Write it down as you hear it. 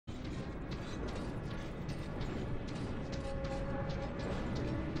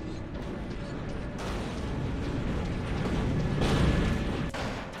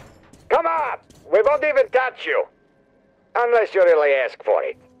We won't even touch you. Unless you really ask for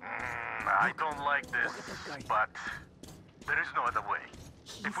it. I don't like this, but there is no other way.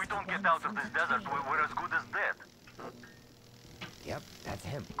 If we don't get out of this desert, we're as good as dead. Yep, that's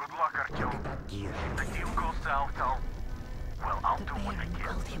him. Good luck, Artyom. That gear. If the deal goes south, I'll do what I can.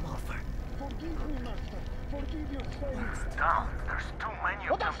 Called him over. Forgive me, Master. Forgive your faith. Down. There's too many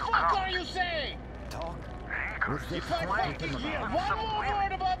of What the them to fuck count. are you saying? Talk. Hankers, If I fucking hear one more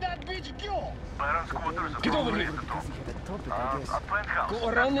word about that bitch Gil, Baron's quarters are Get over probably here. at the top. The topic, I guess. A penthouse. go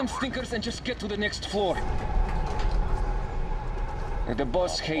around them stinkers and just get to the next floor. The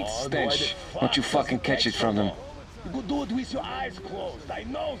boss hates stench. Don't you fucking catch it from them. You could do it with your eyes closed, I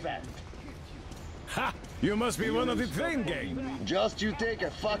know that. Ha! You must be one of the train gang. Just you take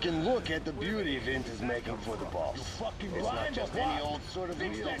a fucking look at the beauty Vint is making for the boss. It's not just any old sort of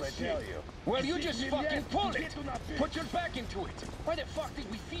wheels, I tell you. Well, you just fucking pull it! Put your back into it! Why the fuck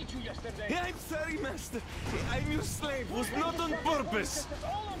did we feed you yesterday? I'm sorry, master. I'm your slave. Was not on purpose.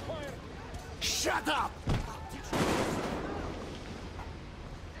 Shut up!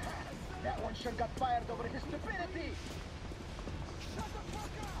 That one sure got fired over his stupidity! Shut the fuck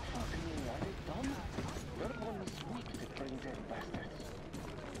up! Fuck me, are they dumb? You're the one who's weak, the brain-dead bastards.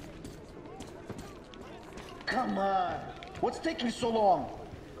 Come on! What's taking so long?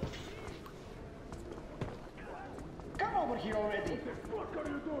 Come over here already! What the fuck are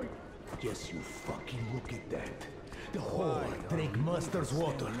you doing? Yes, you fucking look at that. The whore drank Master's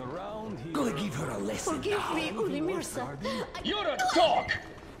water. Gonna give her a lesson. Forgive me, Uli Mirza. You're a dog!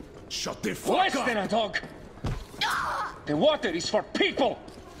 Shut the fuck Less up! than a dog! The water is for people!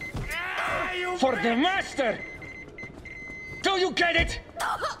 For the master! Do you get it?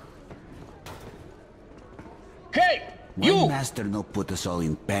 Hey! Why You! Master no put us all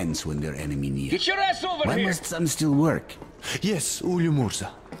in pens when their enemy near? Get your ass over Why here! must some still work? Yes, Uli Mursa.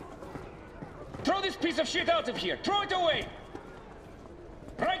 Throw this piece of shit out of here! Throw it away!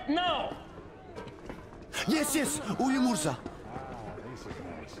 Right now! Yes, Uli Mursa.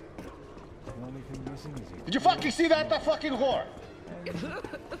 Did you fucking see that, fucking whore?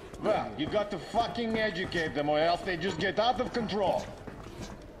 Well, you got to fucking educate them or else they just get out of control.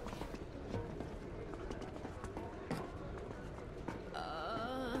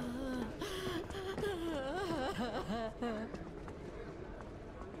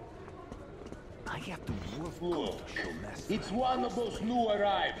 I have to work. Look, it's one of those new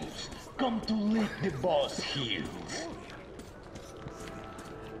arrivals. Come to lick the boss heels.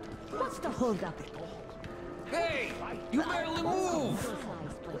 What's the holdup? Hey! You barely move!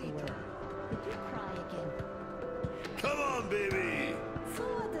 Did you cry again? Come on, baby! So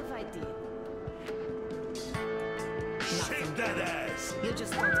what if I did? Shake that ass! You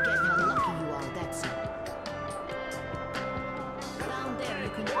just don't get how lucky you are, that's all. Down there, you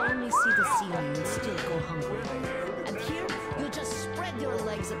can only see the ceiling and still go hungry. And here, you just spread your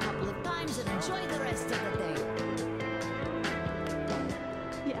legs a couple of times and enjoy the rest of the day.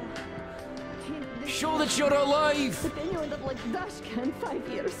 Yeah. Show that you're alive! But then you end up like Dashka in 5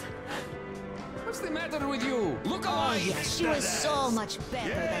 years. What's the matter with you? Look Oh alive! yeah, she was so much better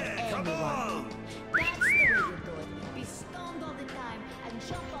than anyone. That's the way you do it. Be stoned all the time and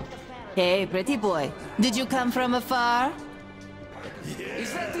jump off the parapet. Hey, pretty boy. Did you come from afar?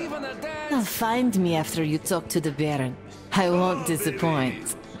 Is that even a dance? Oh, find me after you talk to the Baron. I won't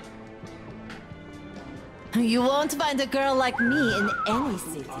disappoint. You won't find a girl like me in any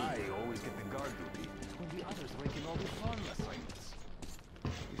city. I always get the guard duty, when the others making all the fun assignments.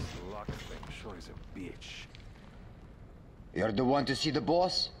 This luck thing sure is a bitch. You're the one to see the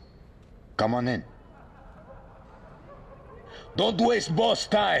boss? Come on in. Don't waste boss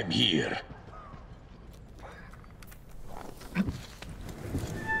time here.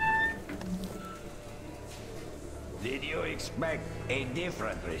 Did you expect a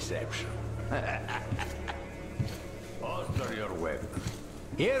different reception? Holster your weapon.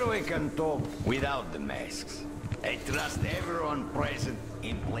 Here we can talk without the masks. I trust everyone present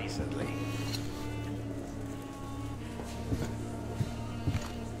implicitly.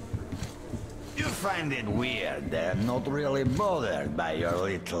 You find it weird that I'm not really bothered by your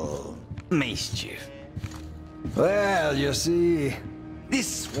little mischief. Well, you see,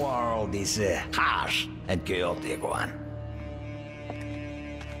 this world is a harsh and chaotic one.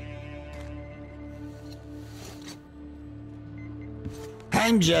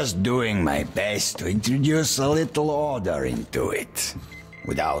 I'm just doing my best to introduce a little order into it,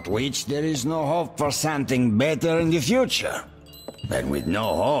 without which there is no hope for something better in the future. And with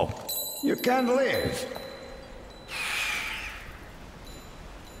no hope, you can't live.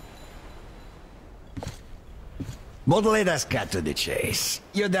 But let us cut to the chase.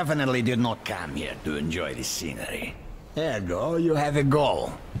 You definitely did not come here to enjoy the scenery. Ergo, you have a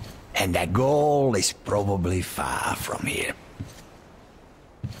goal. And that goal is probably far from here.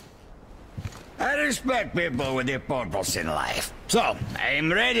 I respect people with a purpose in life. So, I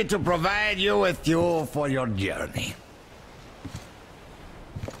am ready to provide you with fuel for your journey.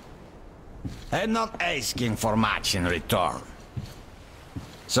 I'm not asking for much in return.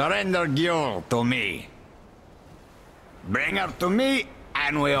 Surrender Gyul to me. Bring her to me,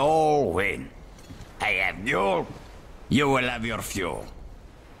 and we all win. I have Gyul, you will have your fuel.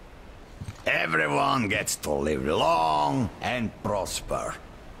 Everyone gets to live long and prosper.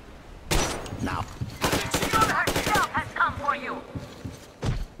 Now. Gyul herself has come for you.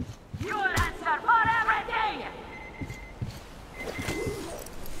 You'll answer for everything.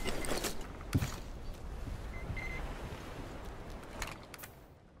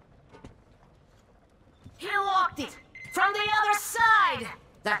 He locked it from the other side.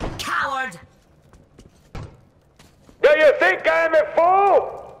 The coward. Do you think I'm a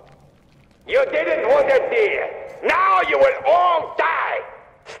fool? You didn't want a deal. Now you will all die.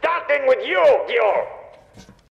 Starting with you, Gyul.